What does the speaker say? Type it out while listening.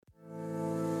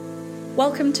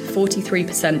Welcome to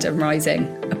 43% and Rising,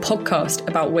 a podcast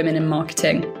about women in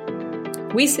marketing.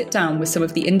 We sit down with some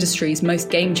of the industry's most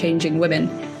game-changing women,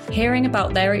 hearing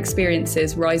about their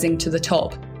experiences rising to the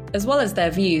top, as well as their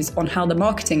views on how the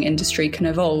marketing industry can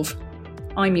evolve.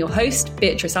 I'm your host,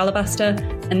 Beatrice Alabaster,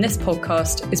 and this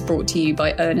podcast is brought to you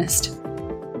by Earnest.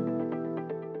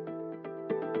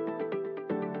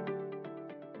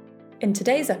 In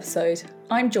today's episode,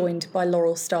 I'm joined by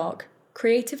Laurel Stark,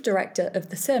 Creative Director of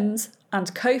The Sims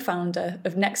and co-founder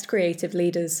of Next Creative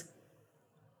Leaders.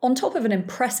 On top of an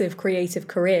impressive creative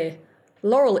career,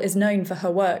 Laurel is known for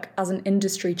her work as an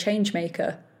industry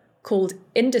changemaker, called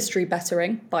Industry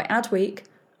Bettering by Adweek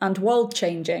and World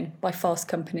Changing by Fast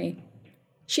Company.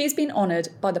 She's been honoured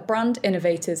by the Brand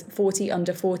Innovators 40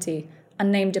 Under 40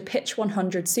 and named a Pitch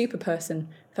 100 Superperson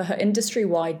for her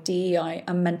industry-wide DEI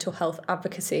and mental health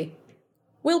advocacy.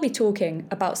 We'll be talking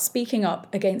about speaking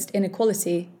up against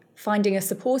inequality, finding a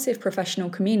supportive professional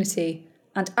community,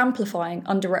 and amplifying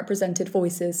underrepresented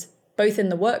voices, both in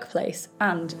the workplace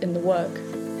and in the work.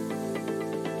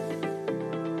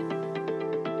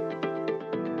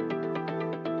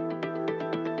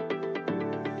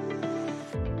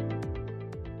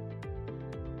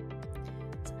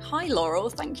 Hi, Laurel.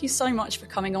 Thank you so much for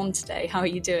coming on today. How are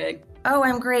you doing? Oh,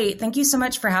 I'm great. Thank you so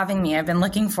much for having me. I've been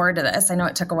looking forward to this. I know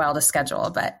it took a while to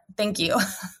schedule, but thank you.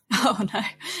 Oh, no.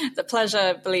 The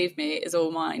pleasure, believe me, is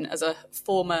all mine. As a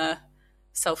former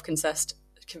self-confessed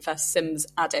Sims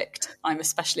addict, I'm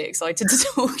especially excited to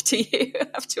talk to you, I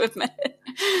have to admit.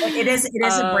 It is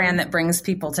a brand that brings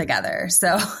people together,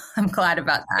 so I'm glad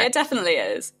about that. It definitely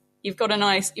is. You've got a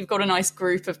nice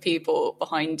group of people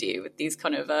behind you with these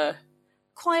kind of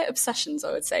quiet obsessions,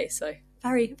 I would say. So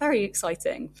very, very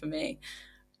exciting for me.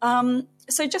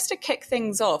 So just to kick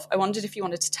things off, I wondered if you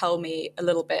wanted to tell me a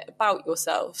little bit about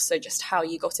yourself. So just how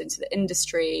you got into the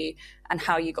industry and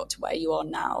how you got to where you are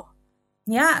now.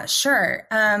 Yeah, sure.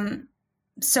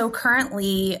 So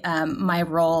currently my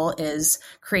role is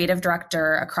creative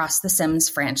director across the Sims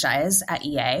franchise at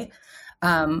EA,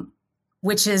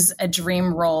 which is a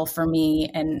dream role for me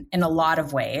in a lot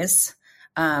of ways.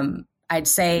 I'd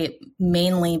say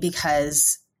mainly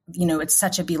because, it's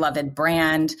such a beloved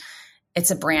brand. It's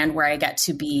a brand where I get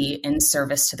to be in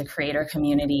service to the creator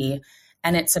community.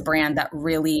 And it's a brand that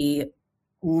really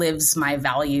lives my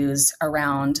values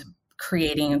around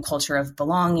creating a culture of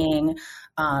belonging,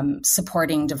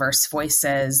 supporting diverse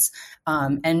voices,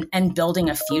 and building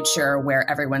a future where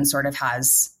everyone sort of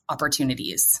has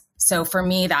opportunities. So for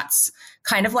me, that's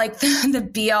kind of like the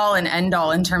be all and end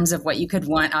all in terms of what you could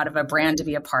want out of a brand to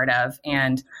be a part of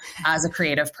and as a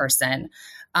creative person.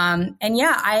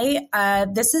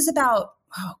 This is about,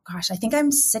 I think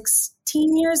I'm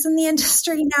 16 years in the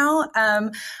industry now.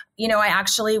 I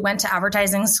actually went to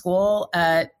advertising school.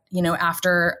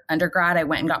 After undergrad, I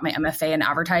went and got my MFA in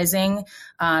advertising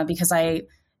because I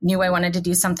knew I wanted to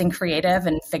do something creative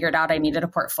and figured out I needed a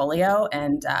portfolio.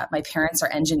 And my parents are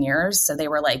engineers. So they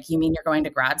were like, you mean you're going to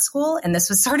grad school? And this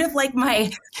was sort of like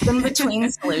my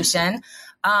in-between solution.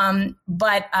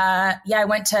 I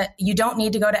went to, you don't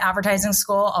need to go to advertising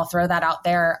school. I'll throw that out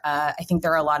there. I think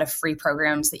there are a lot of free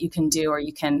programs that you can do, or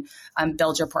you can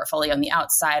build your portfolio on the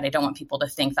outside. I don't want people to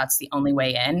think that's the only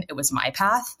way in. It was my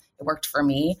path. It worked for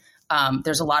me.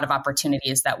 There's a lot of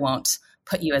opportunities that won't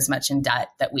put you as much in debt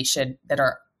that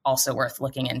are also worth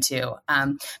looking into.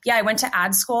 I went to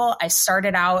ad school. I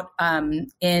started out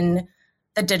in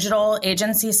the digital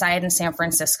agency side in San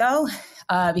Francisco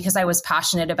because I was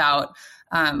passionate about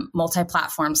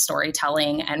multi-platform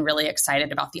storytelling and really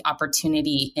excited about the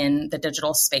opportunity in the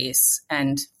digital space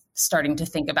and starting to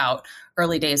think about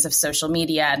early days of social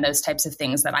media and those types of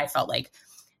things that I felt like,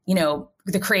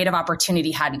 the creative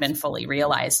opportunity hadn't been fully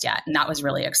realized yet. And that was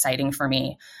really exciting for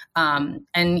me.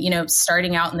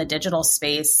 Starting out in the digital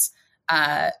space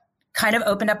kind of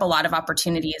opened up a lot of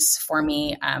opportunities for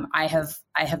me. I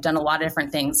have done a lot of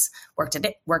different things, worked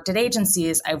at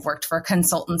agencies. I've worked for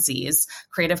consultancies,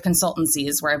 creative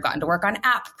consultancies, where I've gotten to work on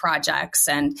app projects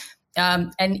and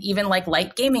even like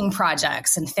light gaming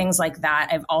projects and things like that.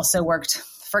 I've also worked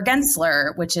for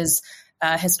Gensler, which is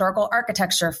a historical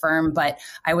architecture firm, but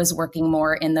I was working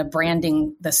more in the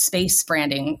branding, the space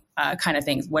branding kind of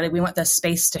things. What do we want the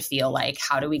space to feel like?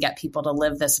 How do we get people to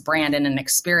live this brand in an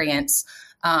experience?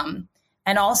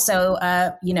 And also,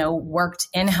 worked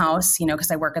in-house,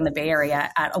 because I work in the Bay Area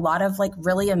at a lot of like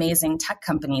really amazing tech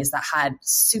companies that had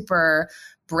super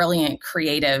brilliant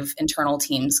creative internal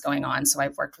teams going on. So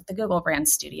I've worked with the Google Brand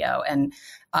Studio and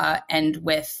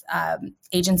with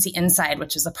Agency Inside,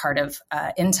 which is a part of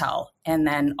Intel. And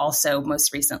then also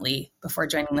most recently, before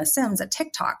joining The Sims, at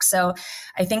TikTok. So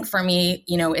I think for me,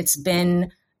 it's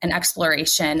been an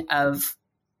exploration of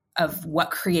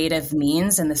what creative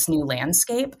means in this new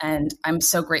landscape. And I'm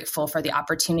so grateful for the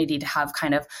opportunity to have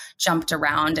kind of jumped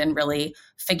around and really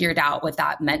figured out what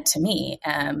that meant to me.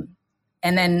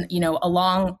 And then,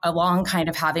 along kind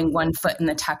of having one foot in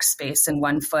the tech space and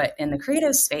one foot in the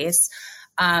creative space,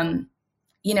 I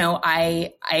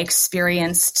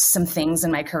experienced some things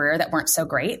in my career that weren't so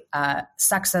great,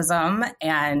 sexism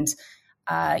and,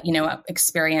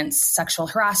 experienced sexual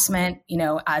harassment,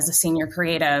 as a senior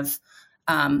creative.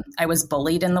 I was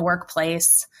bullied in the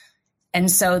workplace. And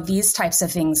so these types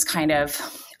of things kind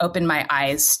of opened my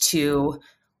eyes to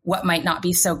what might not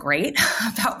be so great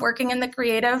about working in the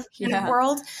creative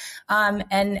world.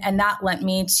 And that led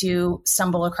me to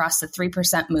stumble across the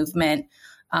 3% movement,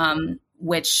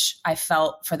 which I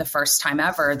felt for the first time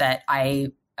ever that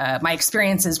my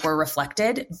experiences were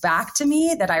reflected back to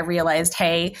me, that I realized,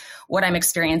 hey, what I'm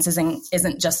experiencing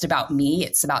isn't just about me,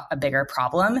 it's about a bigger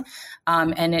problem.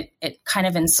 And it kind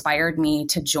of inspired me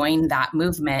to join that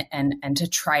movement and to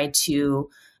try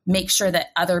to make sure that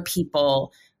other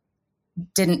people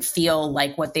didn't feel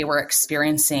like what they were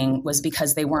experiencing was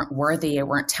because they weren't worthy or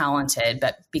weren't talented,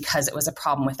 but because it was a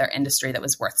problem with their industry that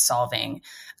was worth solving.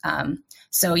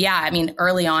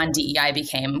 Early on, DEI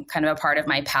became kind of a part of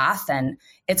my path, and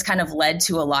it's kind of led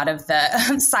to a lot of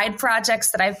the side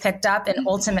projects that I've picked up. And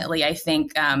ultimately, I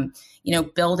think,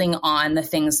 building on the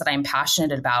things that I'm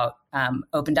passionate about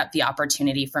opened up the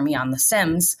opportunity for me on The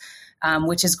Sims,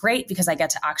 which is great because I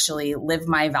get to actually live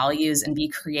my values and be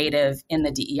creative in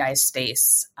the DEI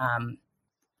space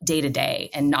day to day,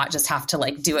 and not just have to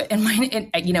do it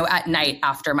at night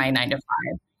after my 9 to 5.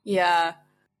 Yeah.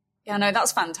 Yeah, no,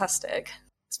 that's fantastic.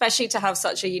 Especially to have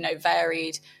such a,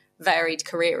 varied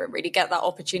career and really get that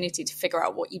opportunity to figure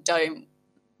out what you don't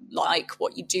like,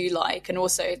 what you do like, and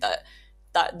also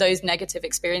that those negative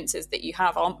experiences that you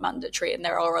have aren't mandatory, and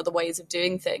there are other ways of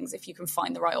doing things if you can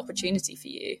find the right opportunity for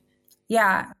you.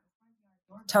 Yeah,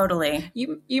 totally.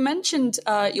 You mentioned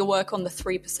your work on the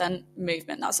 3%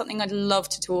 movement. That's something I'd love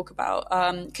to talk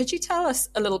about. Could you tell us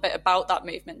a little bit about that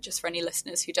movement, just for any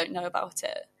listeners who don't know about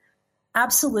it?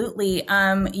 Absolutely.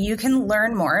 You can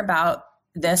learn more about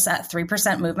this at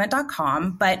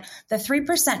 3percentmovement.com. But the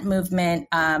 3% movement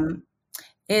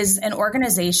is an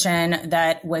organization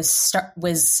that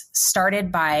was started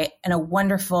by a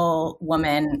wonderful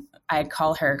woman. I'd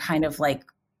call her kind of like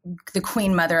the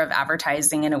queen mother of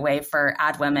advertising in a way for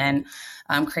ad women,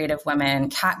 creative women,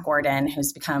 Kat Gordon,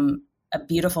 who's become a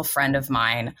beautiful friend of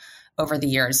mine over the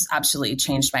years, absolutely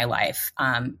changed my life.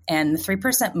 And the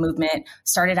 3% movement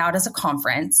started out as a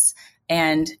conference,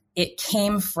 and it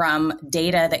came from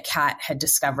data that Kat had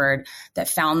discovered that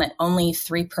found that only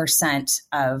 3%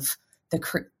 of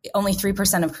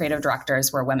creative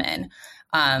directors were women,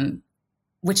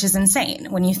 which is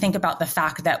insane when you think about the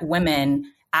fact that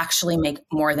women actually make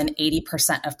more than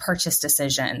 80% of purchase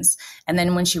decisions. And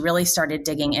then when she really started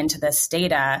digging into this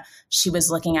data, she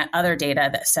was looking at other data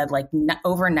that said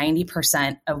over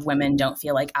 90% of women don't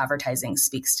feel like advertising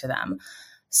speaks to them.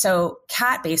 So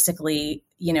Kat basically,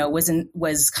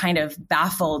 was kind of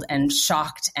baffled and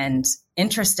shocked and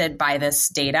interested by this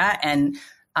data, and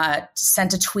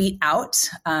sent a tweet out.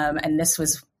 And this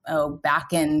was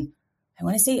back in, I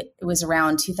want to say it was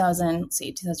around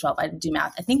 2012. I didn't do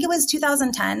math. I think it was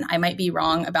 2010. I might be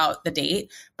wrong about the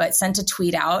date, but sent a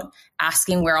tweet out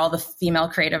asking where all the female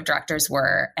creative directors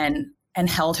were, and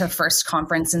held her first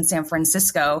conference in San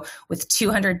Francisco with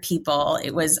 200 people.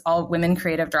 It was all women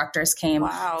creative directors came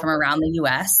from around the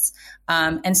US,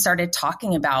 and started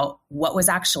talking about what was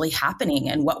actually happening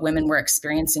and what women were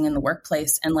experiencing in the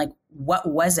workplace. And what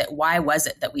was it? Why was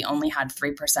it that we only had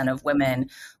 3% of women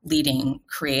leading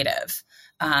creative?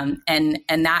 And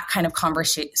that kind of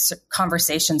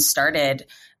conversation started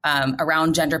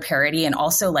around gender parity, and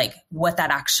also what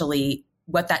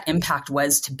that impact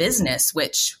was to business,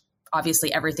 which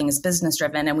obviously everything is business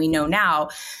driven. And we know now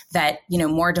that,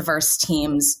 more diverse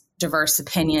teams, diverse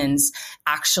opinions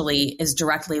actually is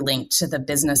directly linked to the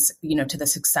business, to the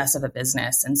success of a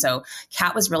business. And so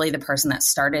Kat was really the person that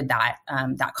started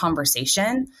that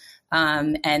conversation.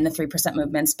 And the 3%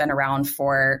 movement's been around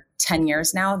for 10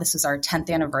 years now. This is our 10th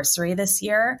anniversary this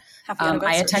year. Happy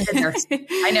anniversary.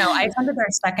 I attended their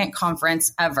second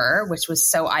conference ever, which was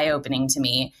so eye-opening to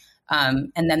me.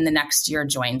 And then the next year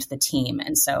joined the team.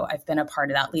 And so I've been a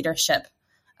part of that leadership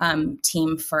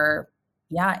team for,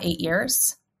 8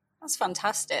 years. That's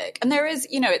fantastic. And there is,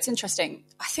 it's interesting.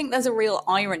 I think there's a real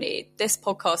irony. This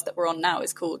podcast that we're on now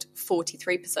is called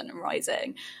 43% and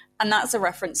Rising. And that's a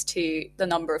reference to the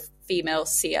number of female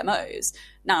CMOs.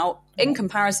 Now, in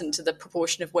comparison to the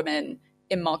proportion of women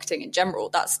in marketing in general,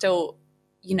 that's still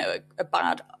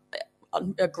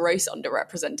a gross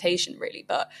underrepresentation really.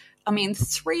 But I mean,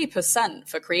 3%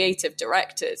 for creative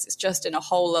directors is just in a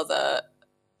whole other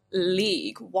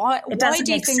league. Why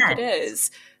do you think it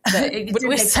is that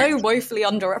we're so woefully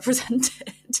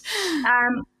underrepresented?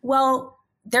 Well,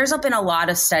 there's been a lot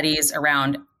of studies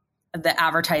around the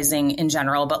advertising in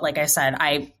general, but like I said,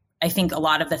 I think a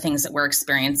lot of the things that we're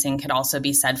experiencing could also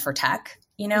be said for tech,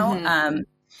 I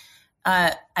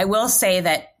will say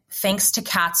that thanks to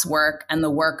Kat's work and the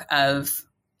work of,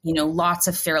 lots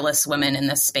of fearless women in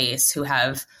this space who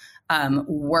have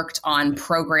worked on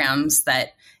programs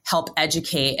that help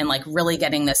educate and like really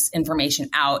getting this information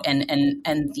out,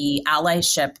 and the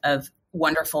allyship of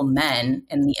wonderful men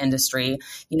in the industry,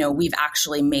 we've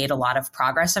actually made a lot of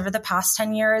progress over the past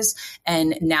 10 years.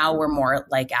 And now we're more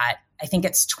like at, I think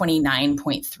it's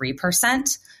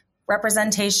 29.3%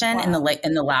 representation. Wow. in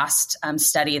the last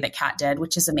study that Kat did,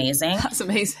 which is amazing. That's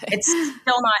amazing.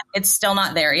 It's still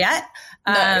not there yet.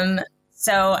 No.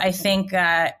 So I think,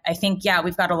 yeah,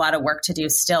 we've got a lot of work to do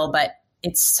still, but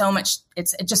it's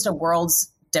just a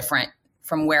world's different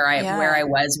from where I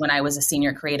was when I was a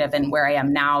senior creative and where I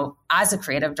am now as a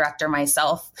creative director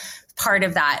myself. Part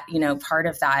of that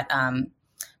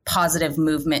positive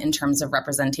movement in terms of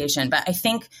representation. But I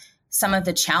think some of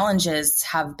the challenges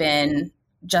have been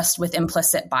just with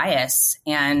implicit bias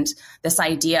and this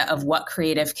idea of what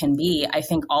creative can be. I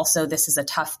think also this is a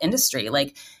tough industry.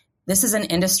 Like, this is an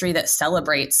industry that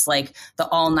celebrates like the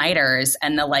all-nighters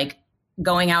and the like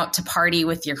going out to party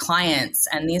with your clients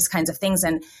and these kinds of things.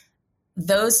 And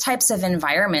those types of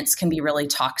environments can be really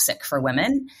toxic for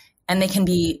women, and they can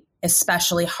be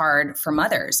especially hard for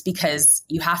mothers because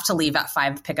you have to leave at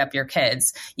 5 to pick up your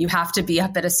kids. You have to be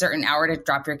up at a certain hour to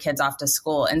drop your kids off to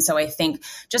school. And so I think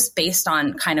just based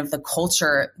on kind of the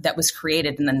culture that was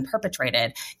created and then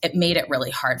perpetrated, it made it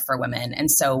really hard for women. And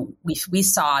so we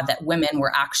saw that women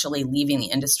were actually leaving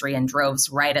the industry in droves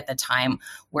right at the time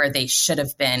where they should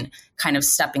have been kind of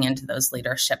stepping into those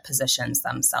leadership positions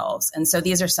themselves. And so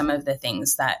these are some of the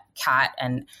things that Kat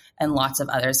and lots of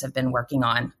others have been working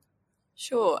on.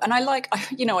 Sure. And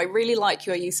I really like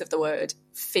your use of the word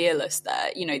fearless there.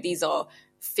 These are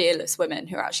fearless women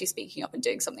who are actually speaking up and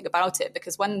doing something about it,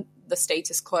 because when the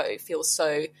status quo feels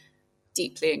so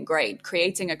deeply ingrained,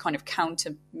 creating a kind of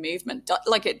counter movement,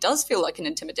 like it does feel like an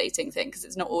intimidating thing because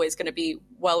it's not always going to be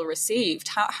well received.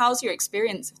 How's your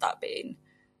experience of that been?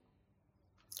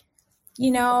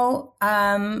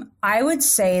 I would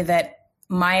say that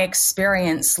my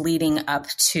experience leading up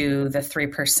to the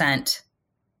 3%,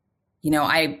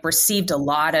 I received a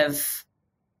lot of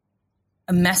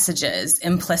messages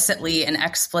implicitly and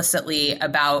explicitly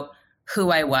about who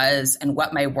I was and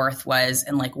what my worth was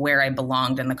and like where I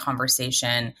belonged in the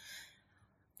conversation.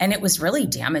 And it was really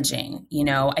damaging.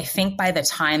 I think by the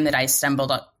time that I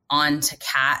stumbled onto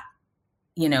Kat,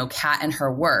 Kat and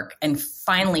her work, and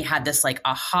finally had this like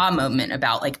aha moment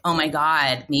about like, oh my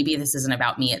God, maybe this isn't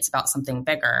about me. It's about something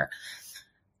bigger.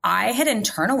 I had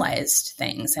internalized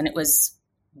things, and it was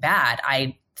bad.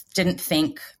 I didn't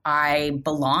think I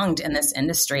belonged in this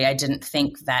industry. I didn't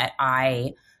think that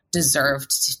I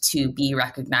deserved to be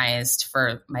recognized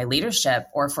for my leadership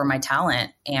or for my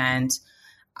talent. And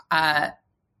that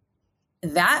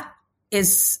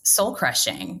is soul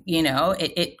crushing.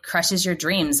 It crushes your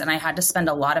dreams. And I had to spend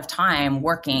a lot of time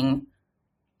working,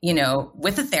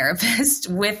 with a therapist,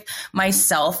 with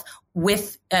myself,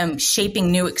 with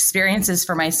shaping new experiences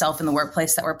for myself in the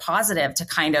workplace that were positive to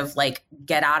kind of like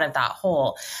get out of that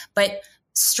hole. But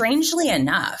strangely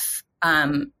enough,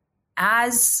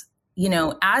 as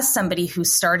somebody who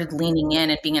started leaning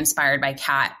in and being inspired by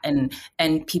Kat and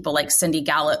people like Cindy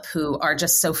Gallop, who are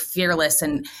just so fearless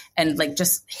and like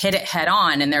just hit it head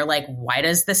on. And they're like, why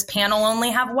does this panel only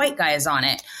have white guys on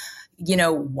it?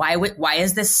 Why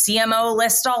is this CMO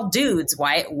list all dudes?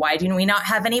 Why do we not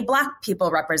have any Black people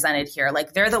represented here?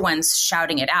 Like, they're the ones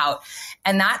shouting it out.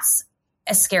 And that's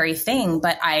a scary thing.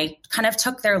 But I kind of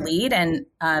took their lead and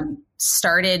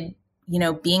started,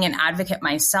 being an advocate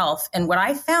myself. And what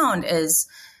I found is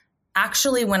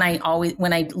actually when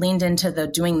I leaned into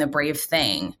doing the brave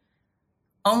thing,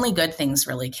 only good things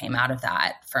really came out of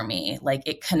that for me. Like,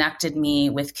 it connected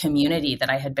me with community that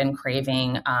I had been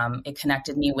craving. It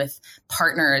connected me with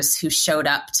partners who showed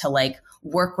up to like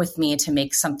work with me to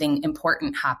make something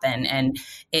important happen. And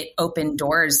it opened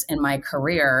doors in my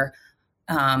career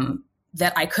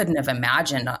that I couldn't have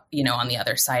imagined, on the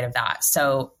other side of that.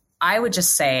 So I would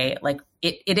just say like,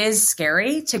 it is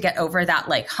scary to get over that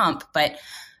like hump, but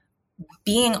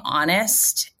being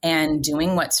honest and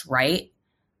doing what's right,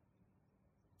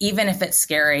 even if it's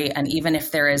scary, and even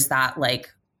if there is that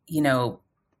like,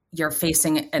 you're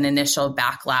facing an initial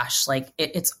backlash, like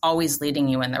it's always leading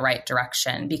you in the right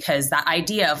direction, because that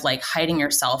idea of like hiding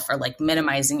yourself or like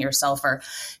minimizing yourself or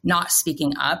not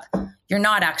speaking up, you're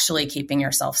not actually keeping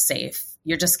yourself safe.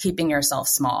 You're just keeping yourself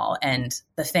small. And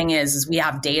the thing is we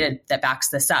have data that backs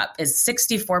this up, is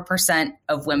 64%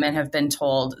 of women have been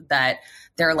told that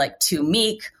they're like too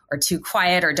meek or too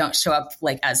quiet or don't show up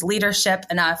like as leadership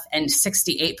enough. And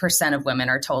 68% of women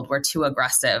are told we're too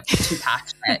aggressive, too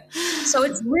passionate. So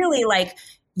it's really like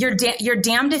you're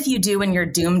damned if you do and you're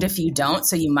doomed if you don't.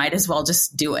 So you might as well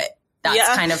just do it.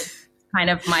 That's kind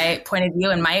of my point of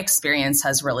view, and my experience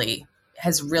has really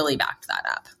backed that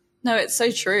up. No, it's so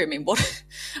true. I mean,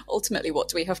 ultimately, what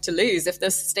do we have to lose? If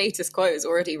the status quo is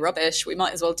already rubbish, we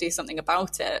might as well do something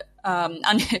about it.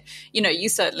 And, you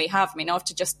certainly have. I mean,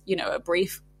 after just, a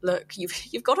brief look,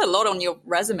 you've got a lot on your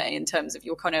resume in terms of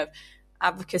your kind of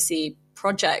advocacy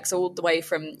projects, all the way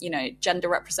from, gender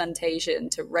representation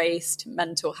to race to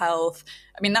mental health.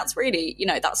 I mean, that's really,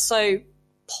 that's so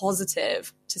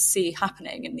positive to see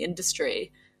happening in the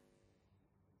industry.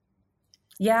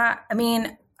 Yeah, I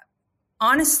mean,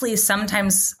 honestly,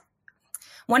 sometimes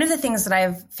one of the things that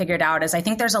I've figured out is I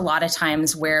think there's a lot of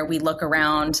times where we look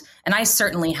around, and I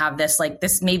certainly have this, like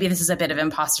this, maybe this is a bit of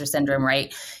imposter syndrome,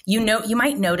 right? You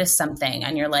might notice something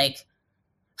and you're like,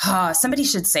 somebody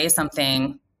should say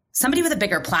something. Somebody with a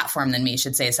bigger platform than me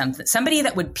should say something. Somebody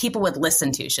that people would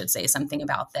listen to should say something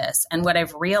about this. And what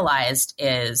I've realized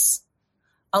is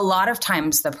a lot of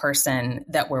times the person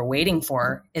that we're waiting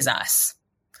for is us.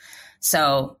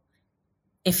 So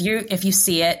if you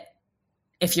see it,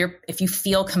 if you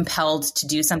feel compelled to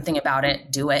do something about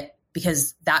it, do it,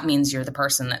 because that means you're the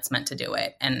person that's meant to do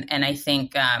it. And I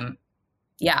think,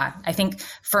 I think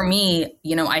for me,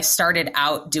 I started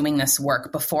out doing this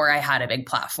work before I had a big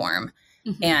platform,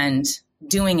 and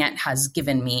doing it has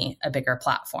given me a bigger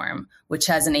platform, which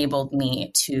has enabled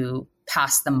me to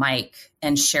pass the mic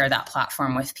and share that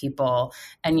platform with people,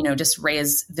 and, just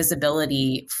raise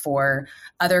visibility for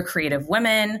other creative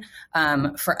women,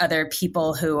 for other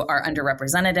people who are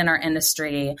underrepresented in our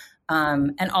industry.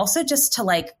 And also just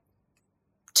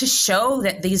to show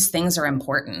that these things are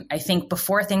important. I think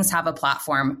before things have a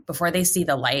platform, before they see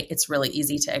the light, it's really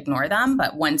easy to ignore them.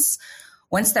 But once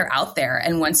they're out there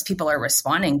and once people are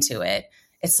responding to it,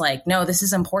 it's like, no, this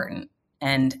is important.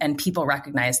 And people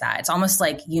recognize that. It's almost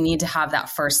like you need to have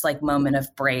that first moment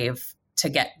of brave to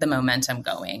get the momentum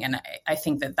going. And I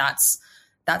think that's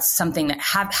something that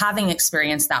having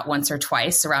experienced that once or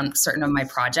twice around certain of my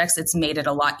projects, it's made it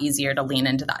a lot easier to lean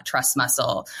into that trust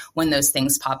muscle when those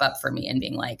things pop up for me and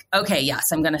being like, okay,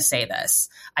 yes, I'm going to say this.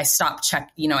 I stop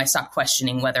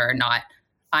questioning whether or not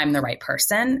I'm the right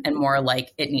person, and more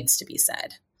like it needs to be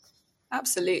said.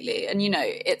 Absolutely. And,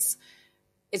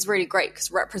 it's really great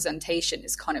because representation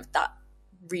is kind of that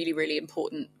really, really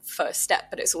important first step,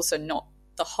 but it's also not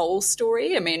the whole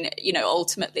story. I mean,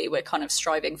 ultimately we're kind of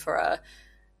striving for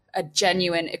a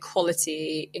genuine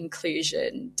equality,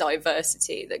 inclusion,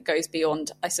 diversity that goes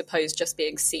beyond, I suppose, just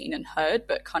being seen and heard,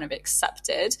 but kind of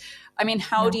accepted. I mean,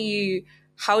 how do you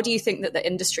think that the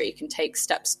industry can take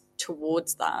steps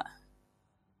towards that?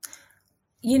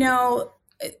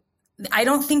 I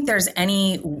don't think there's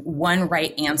any one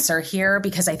right answer here,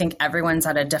 because I think everyone's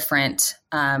at a different,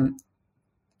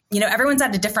 everyone's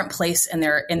at a different place in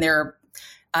their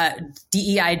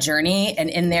DEI journey and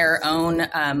in their own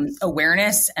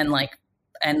awareness and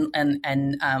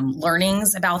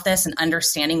learnings about this and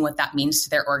understanding what that means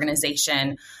to their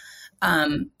organization.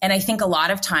 And I think a lot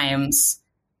of times,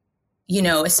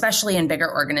 especially in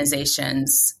bigger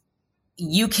organizations,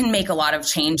 you can make a lot of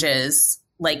changes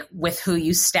with who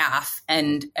you staff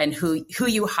and who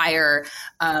you hire,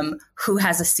 who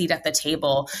has a seat at the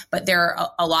table. But there are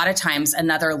a lot of times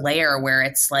another layer where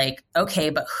it's like,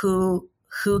 okay, but who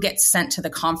gets sent to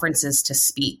the conferences to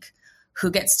speak?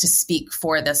 Who gets to speak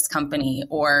for this company?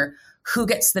 Or who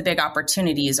gets the big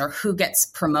opportunities? Or who gets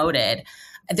promoted?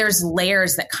 There's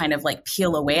layers that kind of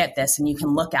peel away at this, and you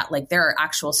can look at there are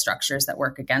actual structures that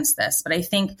work against this. But I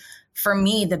think for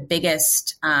me, the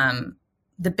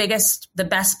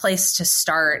best place to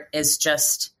start is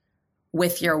just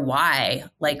with your why.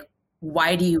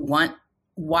 Why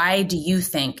do you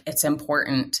think it's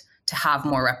important to have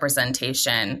more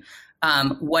representation?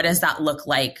 What does that look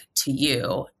like to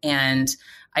you? And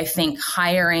I think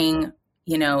hiring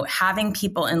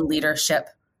people in leadership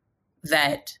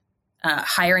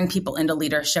hiring people into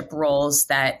leadership roles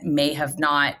that may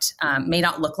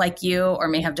not look like you, or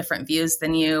may have different views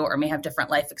than you, or may have different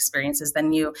life experiences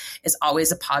than you, is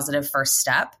always a positive first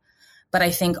step. But I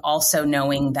think also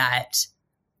knowing that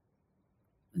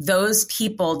those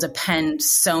people depend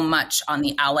so much on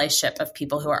the allyship of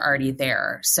people who are already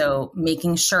there. So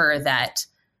making sure that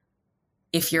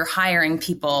if you're hiring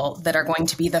people that are going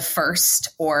to be the first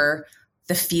or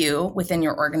the few within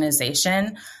your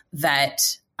organization, that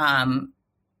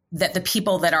that the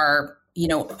people that are,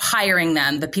 hiring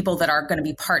them, the people that are going to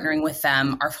be partnering with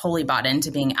them are fully bought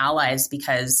into being allies,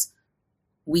 because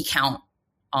we count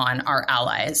on our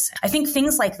allies. I think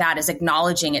things like that is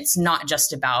acknowledging it's not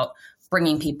just about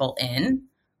bringing people in,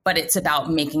 but it's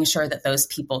about making sure that those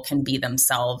people can be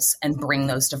themselves and bring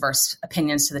those diverse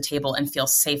opinions to the table and feel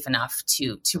safe enough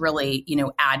to really,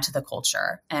 add to the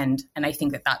culture. And I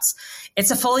think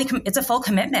it's a full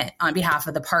commitment on behalf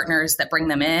of the partners that bring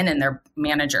them in and their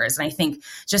managers. And I think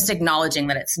just acknowledging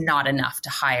that it's not enough to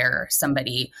hire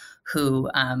somebody who,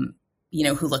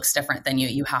 who looks different than you.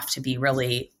 You have to be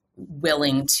really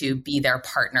willing to be their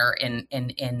partner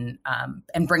in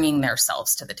bringing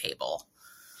themselves to the table.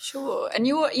 Sure. And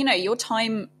your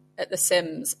time at The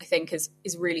Sims, I think, is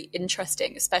really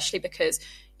interesting, especially because,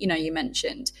 you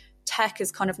mentioned tech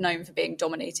is kind of known for being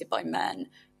dominated by men.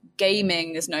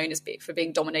 Gaming is known for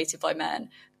being dominated by men.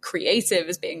 Creative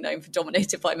is being known for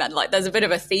dominated by men. Like, there's a bit of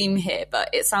a theme here,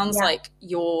 but it sounds like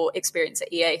your experience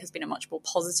at EA has been a much more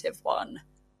positive one.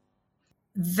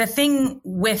 The thing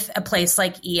with a place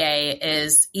like EA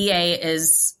is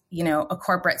a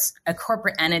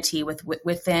corporate entity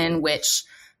within which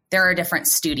there are different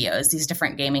studios, these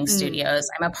different gaming studios.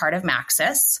 I'm a part of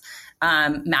Maxis.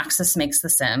 Maxis makes The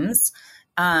Sims.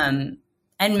 And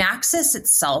Maxis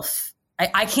itself,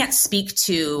 I can't speak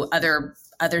to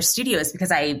other studios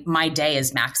because my day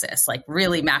is Maxis. Like,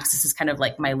 really, Maxis is kind of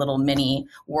like my little mini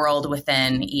world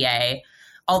within EA.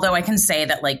 Although I can say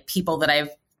that, like, people that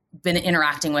I've been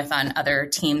interacting with on other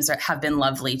teams have been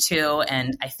lovely too.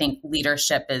 And I think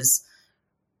leadership is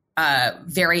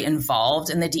very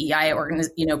involved in the DEI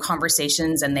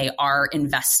conversations, and they are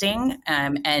investing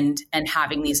and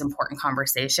having these important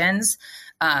conversations.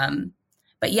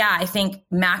 But yeah, I think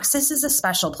Maxis is a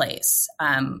special place.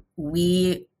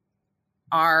 We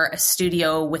are a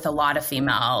studio with a lot of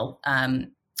female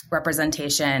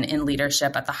representation in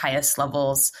leadership at the highest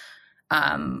levels.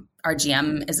 Our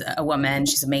GM is a woman.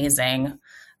 She's amazing.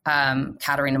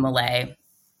 Katarina Malay.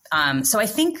 So I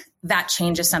think that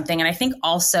changes something. And I think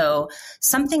also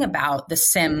something about The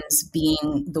Sims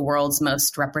being the world's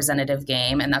most representative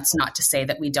game. And that's not to say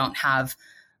that we don't have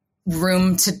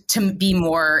room to be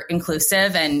more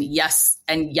inclusive. And yes,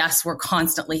 we're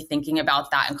constantly thinking about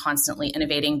that and constantly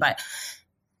innovating. But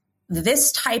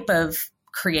this type of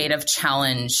creative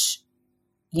challenge,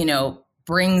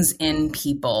 brings in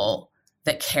people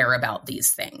that care about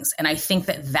these things. And I think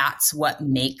that that's what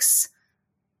makes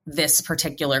this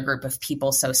particular group of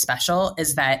people so special,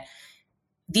 is that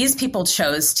these people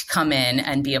chose to come in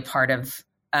and be a part of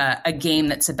a game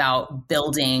that's about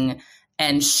building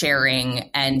and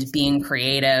sharing and being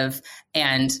creative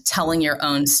and telling your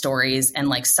own stories and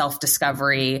like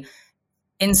self-discovery,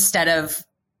 instead of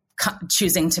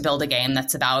choosing to build a game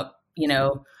that's about,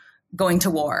 going to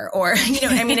war or,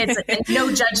 it's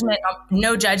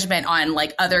no judgment on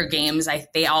like other games.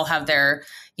 They all have their,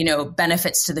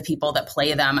 benefits to the people that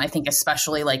play them. I think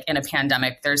especially like in a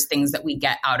pandemic, there's things that we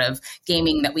get out of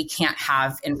gaming that we can't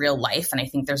have in real life. And I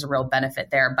think there's a real benefit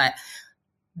there, but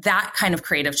that kind of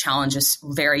creative challenge is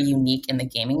very unique in the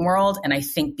gaming world. And I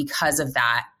think because of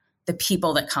that, the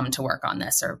people that come to work on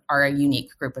this are a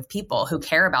unique group of people who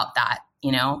care about that,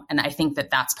 and I think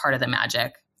that that's part of the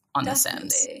magic on Definitely. The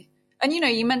Sims. And,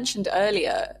 you mentioned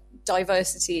earlier,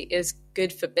 diversity is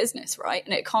good for business, right?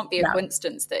 And it can't be a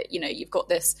coincidence that, you've got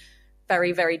this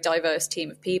very, very diverse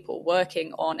team of people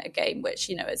working on a game, which,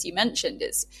 as you mentioned,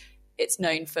 it's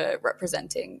known for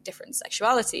representing different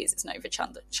sexualities. It's known for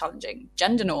challenging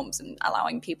gender norms and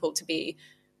allowing people to be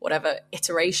whatever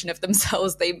iteration of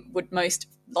themselves they would most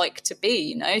like to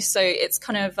be, So it's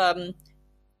kind of,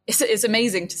 it's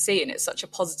amazing to see. And it's such a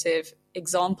positive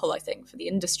example, I think, for the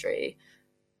industry.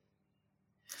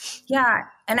 Yeah.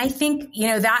 And I think,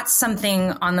 that's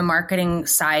something on the marketing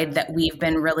side that we've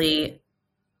been really,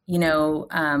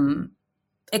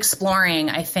 exploring,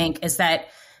 I think, is that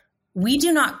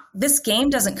this game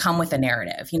doesn't come with a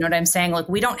narrative. You know what I'm saying? Like,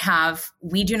 we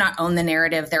do not own the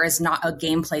narrative. There is not a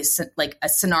gameplay, like a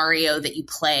scenario that you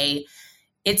play.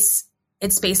 It's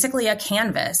basically a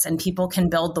canvas, and people can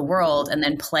build the world and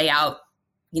then play out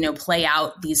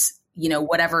these,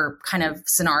 whatever kind of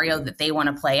scenario that they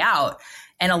want to play out.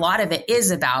 And a lot of it is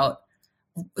about,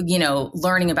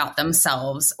 learning about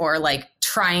themselves or like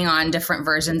trying on different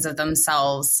versions of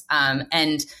themselves.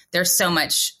 And there's so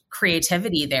much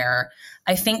creativity there.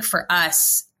 I think for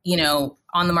us,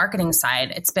 on the marketing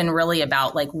side, it's been really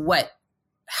about like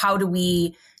how do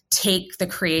we take the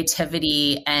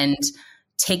creativity and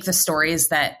take the stories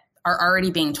that are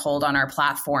already being told on our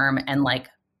platform and like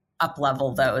up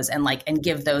level those and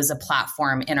give those a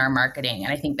platform in our marketing.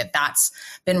 And I think that that's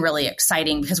been really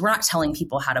exciting because we're not telling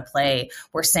people how to play.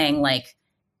 We're saying like,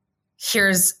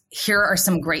 here are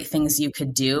some great things you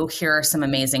could do. Here are some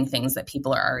amazing things that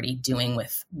people are already doing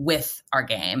with our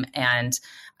game. And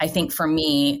I think for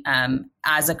me,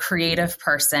 as a creative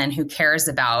person who cares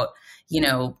about,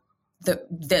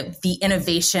 the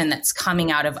innovation that's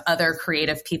coming out of other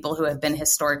creative people who have been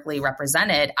historically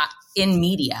represented in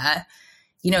media,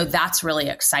 that's really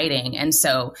exciting. And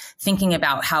so thinking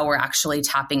about how we're actually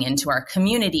tapping into our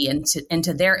community,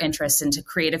 into their interests, into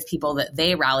creative people that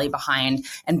they rally behind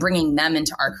and bringing them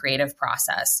into our creative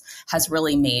process has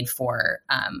really made for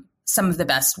some of the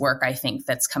best work, I think,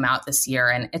 that's come out this year.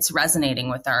 And it's resonating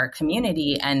with our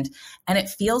community and it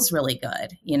feels really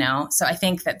good, So I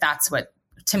think that that's what,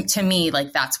 to me,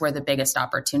 like that's where the biggest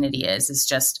opportunity is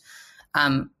just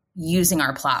using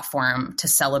our platform to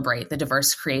celebrate the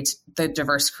diverse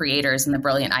creators and the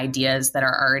brilliant ideas that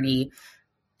are already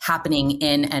happening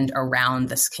in and around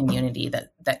this community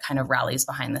that kind of rallies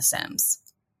behind The Sims.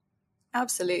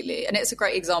 Absolutely. And it's a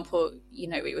great example.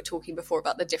 We were talking before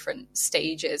about the different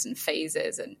stages and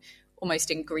phases and almost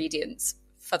ingredients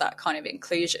for that kind of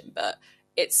inclusion. But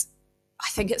I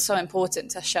think it's so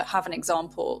important to have an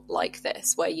example like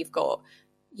this where you've got,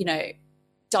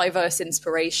 diverse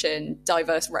inspiration,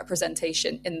 diverse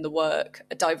representation in the work,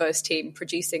 a diverse team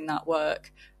producing that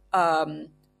work. And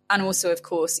also, of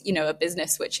course, a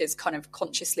business which is kind of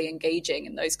consciously engaging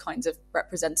in those kinds of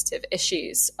representative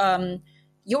issues.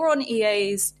 You're on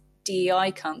EA's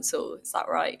DEI Council, is that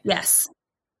right? Yes.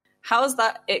 How's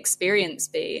that experience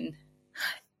been?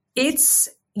 It's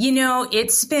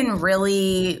been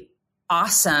really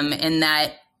awesome in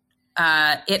that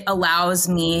it allows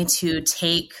me to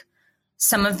take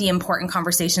some of the important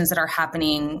conversations that are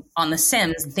happening on The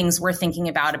Sims, things we're thinking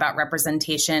about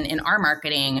representation in our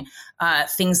marketing,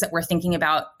 things that we're thinking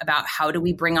about how do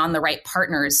we bring on the right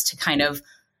partners to kind of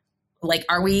like,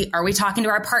 are we talking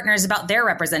to our partners about their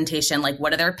representation? Like,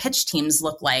 what do their pitch teams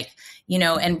look like?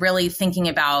 And really thinking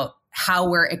about how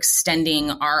we're extending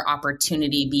our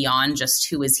opportunity beyond just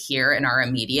who is here in our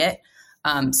immediate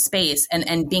space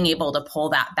and being able to pull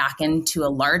that back into a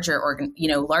larger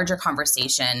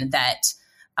conversation that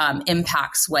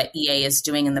impacts what EA is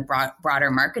doing in the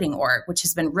broader marketing org, which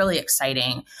has been really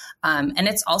exciting. And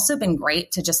it's also been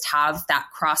great to just have that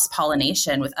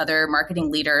cross-pollination with other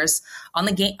marketing leaders on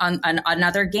the game, on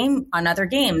other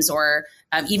games, or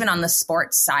even on the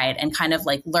sports side, and kind of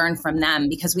like learn from them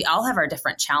because we all have our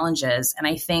different challenges. And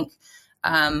I think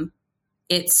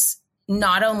it's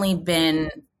not only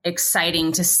been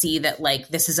exciting to see that like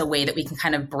this is a way that we can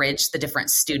kind of bridge the different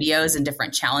studios and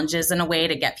different challenges in a way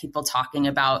to get people talking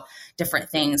about different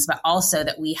things, but also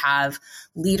that we have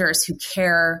leaders who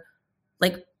care.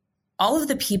 Like all of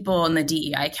the people in the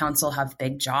DEI Council have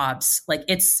big jobs. Like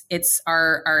it's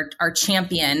our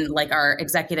champion, like our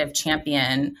executive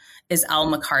champion is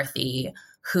Elle McCarthy,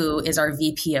 who is our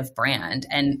VP of brand.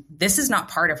 And this is not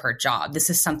part of her job. This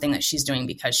is something that she's doing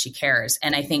because she cares.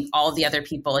 And I think all the other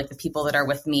people, like the people that are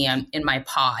with me in my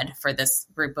pod for this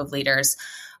group of leaders,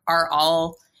 are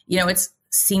all, it's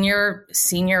senior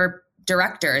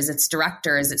directors, it's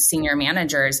directors, it's senior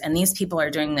managers. And these people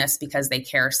are doing this because they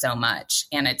care so much.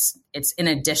 And it's in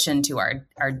addition to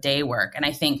our day work. And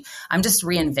I think I'm just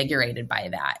reinvigorated by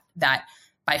that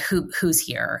by who's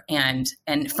here. And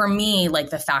for me, like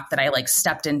the fact that I like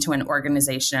stepped into an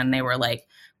organization and they were like,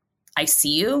 I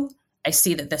see you, I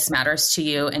see that this matters to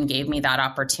you, and gave me that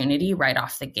opportunity right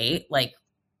off the gate, like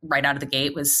right out of the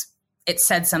gate it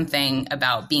said something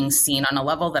about being seen on a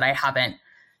level that I haven't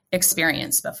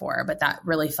experienced before, but that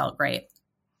really felt great.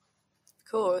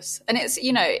 Of course. And it's,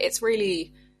 it's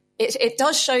really, it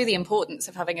does show the importance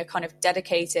of having a kind of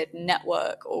dedicated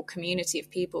network or community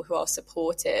of people who are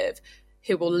supportive,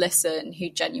 who will listen,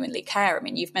 who genuinely care. I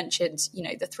mean, you've mentioned,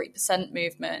 the 3%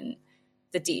 movement,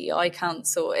 the DEI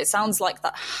Council. It sounds like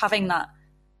that having that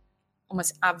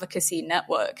almost advocacy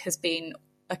network has been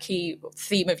a key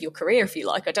theme of your career, if you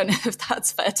like. I don't know if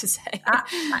that's fair to say.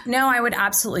 No, I would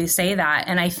absolutely say that.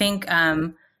 And I think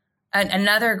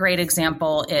another great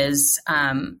example is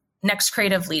Next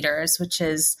Creative Leaders, which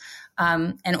is a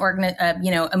movement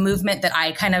that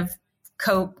I kind of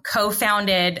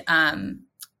co-founded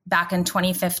back in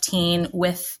 2015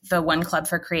 with the One Club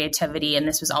for Creativity. And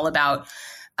this was all about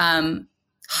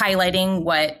highlighting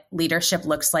what leadership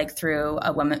looks like through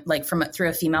a woman, like through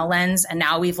a female lens. And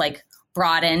now we've like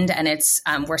broadened, and it's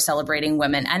we're celebrating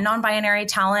women and non-binary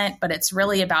talent, but it's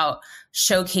really about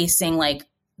showcasing like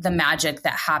the magic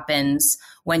that happens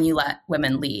when you let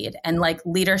women lead. And like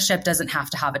leadership doesn't have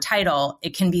to have a title.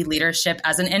 It can be leadership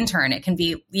as an intern. It can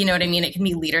be, you know what I mean? It can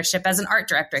be leadership as an art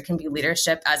director. It can be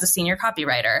leadership as a senior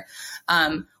copywriter.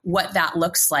 What that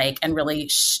looks like, and really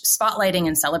spotlighting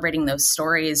and celebrating those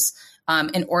stories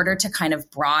in order to kind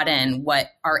of broaden what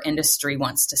our industry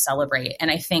wants to celebrate. And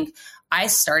I think I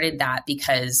started that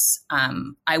because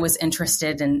I was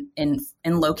interested in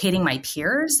locating my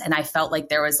peers, and I felt like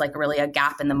there was like really a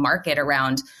gap in the market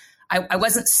around. I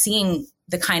wasn't seeing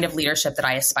the kind of leadership that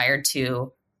I aspired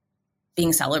to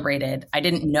being celebrated. I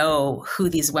didn't know who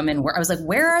these women were. I was like,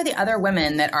 where are the other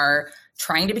women that are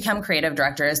trying to become creative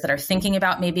directors, that are thinking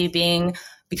about maybe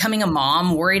becoming a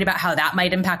mom, worried about how that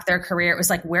might impact their career? It was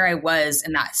like where I was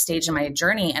in that stage of my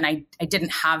journey, and I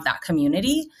didn't have that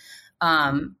community.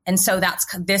 And so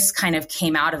this kind of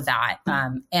came out of that.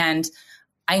 And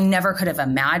I never could have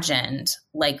imagined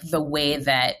like the way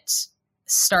that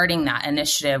starting that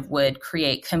initiative would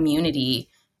create community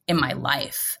in my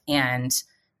life. And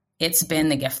it's been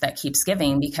the gift that keeps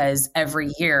giving, because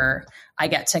every year I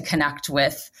get to connect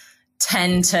with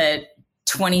 10 to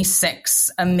 26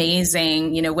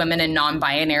 amazing, women and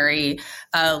non-binary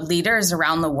leaders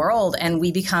around the world. And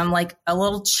we become like a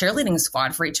little cheerleading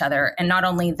squad for each other. And not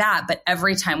only that, but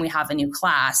every time we have a new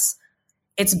class,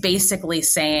 it's basically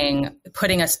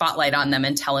putting a spotlight on them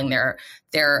and telling their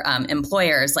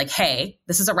employers like, hey,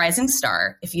 this is a rising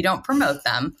star. If you don't promote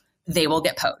them, they will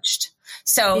get poached.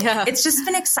 So It's just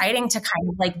been exciting to kind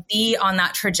of like be on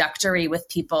that trajectory with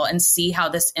people and see how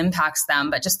this impacts them.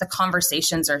 But just the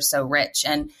conversations are so rich,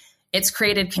 and it's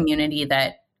created community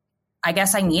that I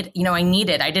guess I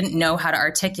needed. I didn't know how to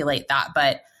articulate that,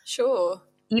 but sure.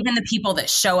 Even the people that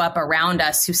show up around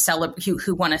us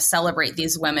who want to celebrate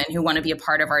these women, who want to be a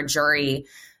part of our jury,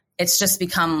 it's just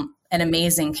become an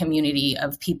amazing community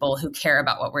of people who care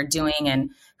about what we're doing and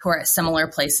who are at similar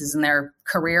places in their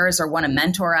careers or want to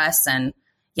mentor us. And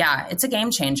yeah, it's a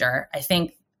game changer. I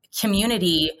think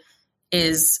community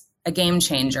is a game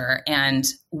changer. And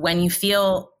when you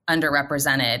feel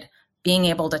underrepresented, being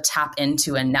able to tap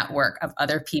into a network of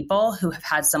other people who have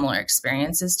had similar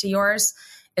experiences to yours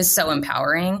is so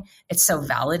empowering. It's so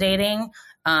validating.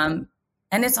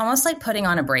 And it's almost like putting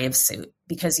on a brave suit,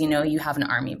 because, you have an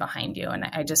army behind you. And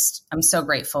I'm so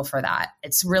grateful for that.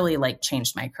 It's really like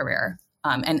changed my career.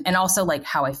 And also like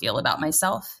how I feel about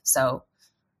myself. So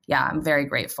yeah, I'm very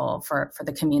grateful for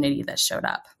the community that showed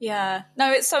up. Yeah,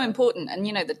 no, it's so important. And,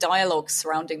 the dialogue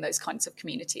surrounding those kinds of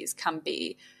communities can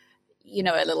be,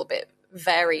 a little bit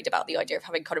varied about the idea of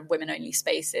having kind of women-only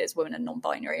spaces, women and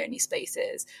non-binary only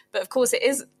spaces. But of course, it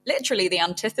is literally the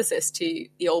antithesis to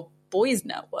the old boys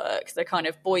network, the kind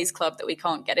of boys club that we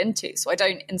can't get into. So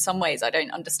in some ways, I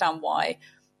don't understand why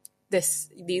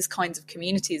these kinds of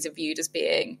communities are viewed as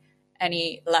being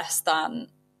any less than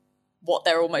what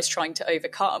they're almost trying to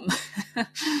overcome.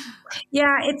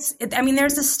 Yeah,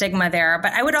 there's a stigma there.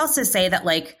 But I would also say that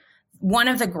like one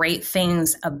of the great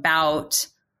things about,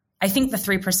 I think, the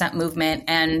 3% movement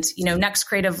and, Next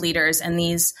Creative Leaders and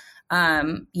these,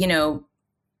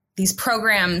 these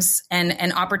programs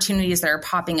and opportunities that are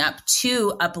popping up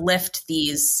to uplift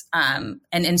these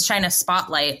and shine a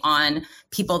spotlight on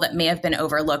people that may have been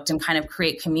overlooked and kind of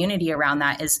create community around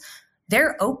that is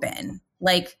they're open.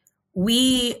 Like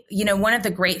one of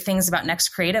the great things about Next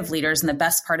Creative Leaders and the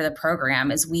best part of the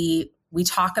program is we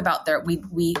talk about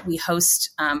we host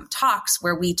talks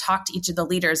where we talk to each of the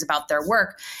leaders about their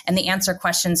work, and they answer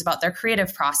questions about their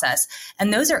creative process.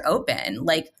 And those are open.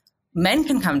 Like men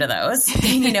can come to those,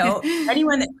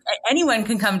 anyone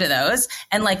can come to those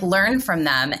and like learn from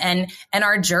them. And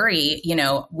our jury,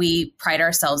 we pride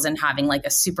ourselves in having like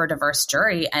a super diverse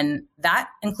jury, and that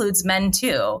includes men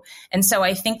too. And so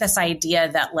I think this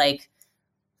idea that like,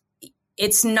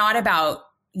 it's not about,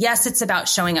 yes, it's about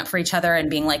showing up for each other and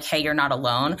being like, hey, you're not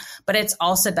alone. But it's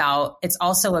also about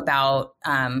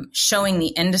showing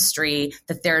the industry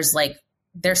that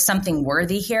there's something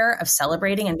worthy here of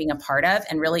celebrating and being a part of,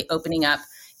 and really opening up,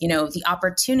 the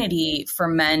opportunity for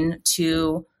men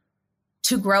to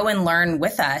grow and learn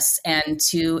with us, and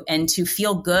to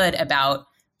feel good about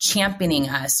championing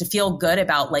us, to feel good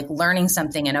about like learning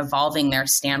something and evolving their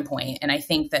standpoint. And I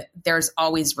think that there's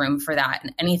always room for that.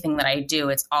 And anything that I do,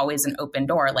 it's always an open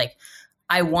door. Like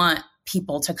I want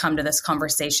people to come to this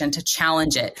conversation, to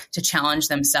challenge it, to challenge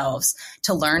themselves,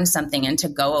 to learn something and to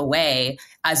go away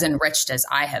as enriched as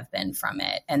I have been from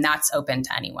it. And that's open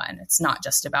to anyone. It's not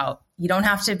just about, you don't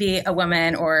have to be a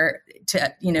woman or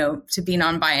to be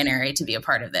non-binary to be a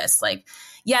part of this. Like,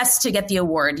 yes, to get the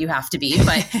award, you have to be,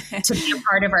 but to be a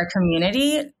part of our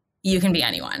community, you can be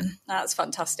anyone. That's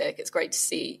fantastic. It's great to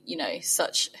see,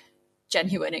 such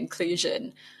genuine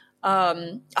inclusion.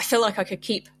 I feel like I could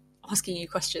keep asking you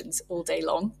questions all day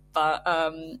long, but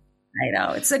I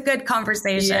know, it's a good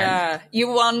conversation. Yeah, you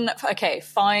won. Okay,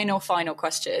 final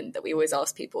question that we always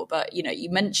ask people, but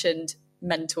you mentioned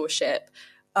mentorship.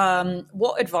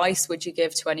 What advice would you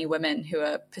give to any women who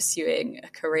are pursuing a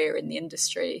career in the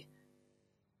industry?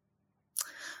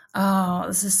 Oh,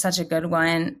 this is such a good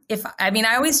one.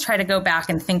 I always try to go back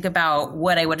and think about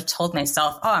what I would have told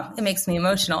myself. Oh, it makes me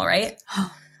emotional, right?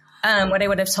 What I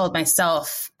would have told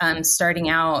myself starting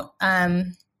out. I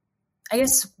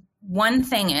guess one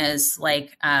thing is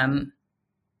like,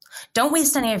 don't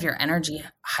waste any of your energy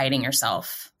hiding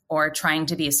yourself or trying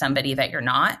to be somebody that you're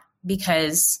not,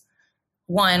 because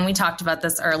one, we talked about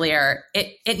this earlier,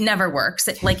 it never works.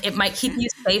 It might keep you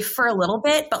safe for a little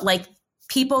bit, but like,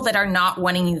 people that are not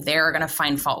wanting you there are going to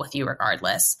find fault with you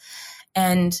regardless.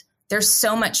 And there's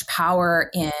so much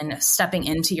power in stepping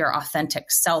into your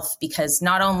authentic self, because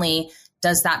not only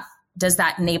does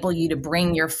that enable you to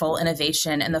bring your full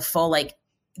innovation and the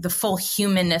full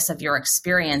humanness of your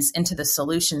experience into the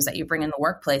solutions that you bring in the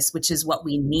workplace, which is what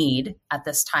we need at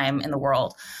this time in the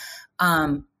world.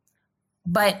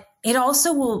 But it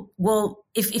also will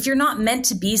if you're not meant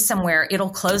to be somewhere, it'll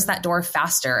close that door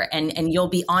faster and you'll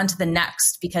be on to the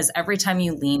next, because every time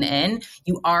you lean in,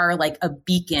 you are like a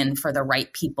beacon for the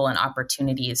right people and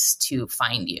opportunities to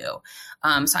find you.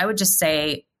 So I would just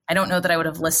say, I don't know that I would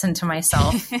have listened to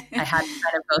myself. I had to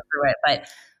kind of go through it, but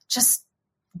just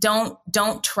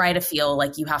don't try to feel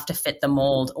like you have to fit the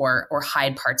mold or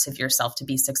hide parts of yourself to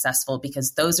be successful,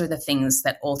 because those are the things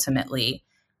that ultimately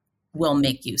will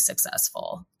make you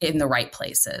successful in the right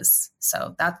places.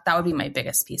 So that would be my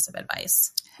biggest piece of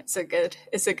advice. It's a good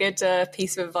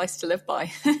piece of advice to live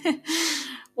by.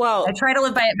 Well, I try to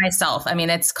live by it myself. I mean,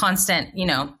 it's constant,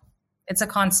 it's a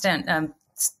constant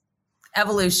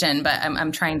evolution, but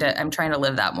I'm trying to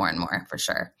live that more and more, for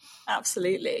sure.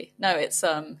 Absolutely. No,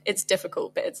 it's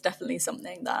difficult, but it's definitely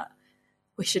something that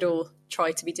we should all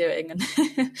try to be doing and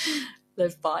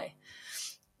live by.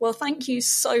 Well, thank you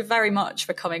so very much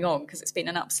for coming on, because it's been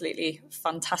an absolutely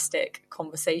fantastic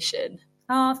conversation.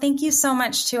 Oh, thank you so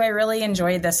much too. I really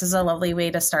enjoyed this. This is a lovely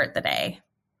way to start the day.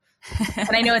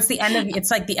 And I know it's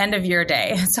like the end of your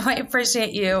day. So I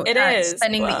appreciate you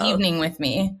spending the evening with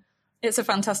me. It's a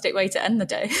fantastic way to end the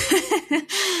day.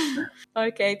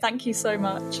 Okay, thank you so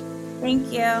much.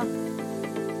 Thank you.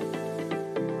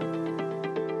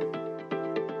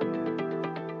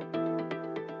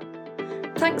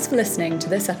 Thanks for listening to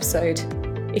this episode.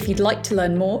 If you'd like to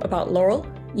learn more about Laurel,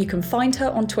 you can find her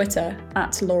on Twitter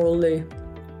 @LaurelLu.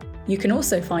 You can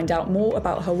also find out more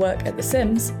about her work at The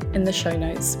Sims in the show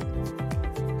notes.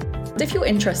 And if you're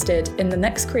interested in the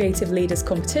Next Creative Leaders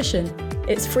competition,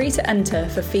 it's free to enter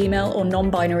for female or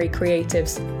non-binary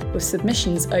creatives, with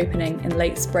submissions opening in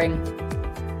late spring.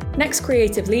 Next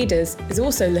Creative Leaders is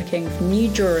also looking for new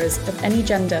jurors of any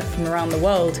gender from around the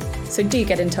world, so do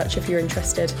get in touch if you're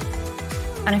interested.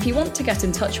 And if you want to get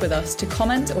in touch with us to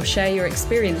comment or share your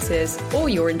experiences, or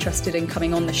you're interested in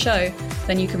coming on the show,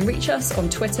 then you can reach us on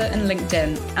Twitter and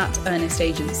LinkedIn @Earnest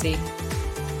Agency.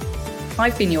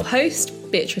 I've been your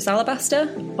host, Beatrice Alabaster.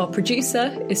 Our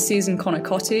producer is Susan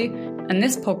Connor-Cottu, and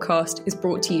this podcast is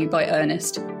brought to you by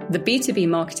Earnest, the B2B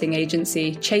marketing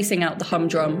agency chasing out the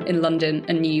humdrum in London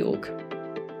and New York.